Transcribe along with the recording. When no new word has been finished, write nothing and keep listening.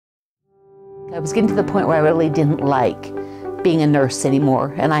I was getting to the point where I really didn't like being a nurse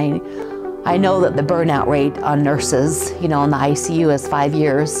anymore. And I know that the burnout rate on nurses, in the ICU is 5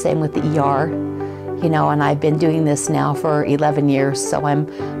 years, same with the ER, and I've been doing this now for 11 years, so I'm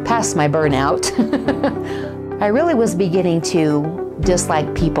past my burnout. I really was beginning to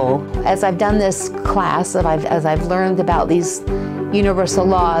dislike people. As I've done this class, as I've learned about these universal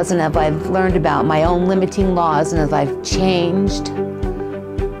laws, and as I've learned about my own limiting laws, and as I've changed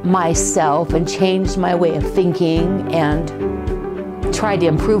myself and changed my way of thinking and tried to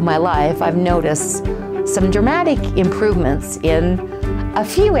improve my life, I've noticed some dramatic improvements in a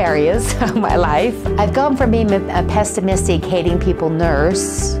few areas of my life. I've gone from being a pessimistic, hating people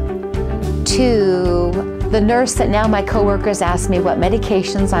nurse to the nurse that now my coworkers ask me what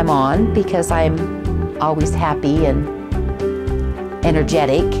medications I'm on because I'm always happy and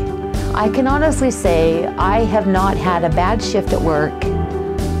energetic. I can honestly say I have not had a bad shift at work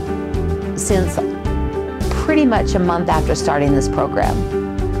since pretty much a month after starting this program.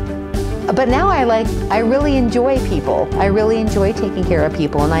 But now I really enjoy people. I really enjoy taking care of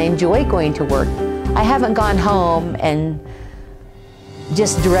people, and I enjoy going to work. I haven't gone home and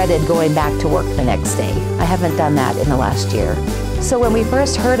just dreaded going back to work the next day. I haven't done that in the last year. So when we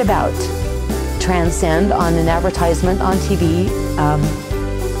first heard about Transcend on an advertisement on TV,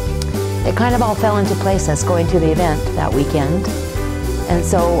 it kind of all fell into place as going to the event that weekend. And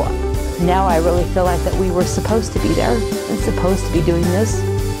so now I really feel like that we were supposed to be there and supposed to be doing this.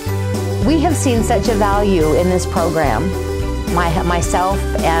 We have seen such a value in this program, myself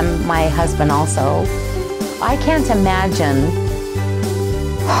and my husband also. I can't imagine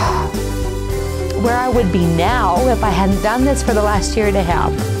where I would be now if I hadn't done this for the last year and a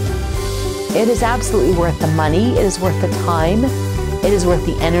half. It is absolutely worth the money, it is worth the time, it is worth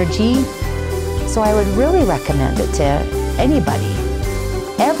the energy. So I would really recommend it to anybody.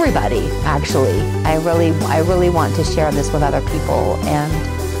 Everybody, actually. I really want to share this with other people, and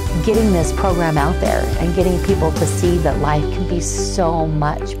getting this program out there and getting people to see that life can be so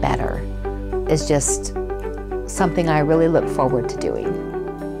much better is just something I really look forward to doing.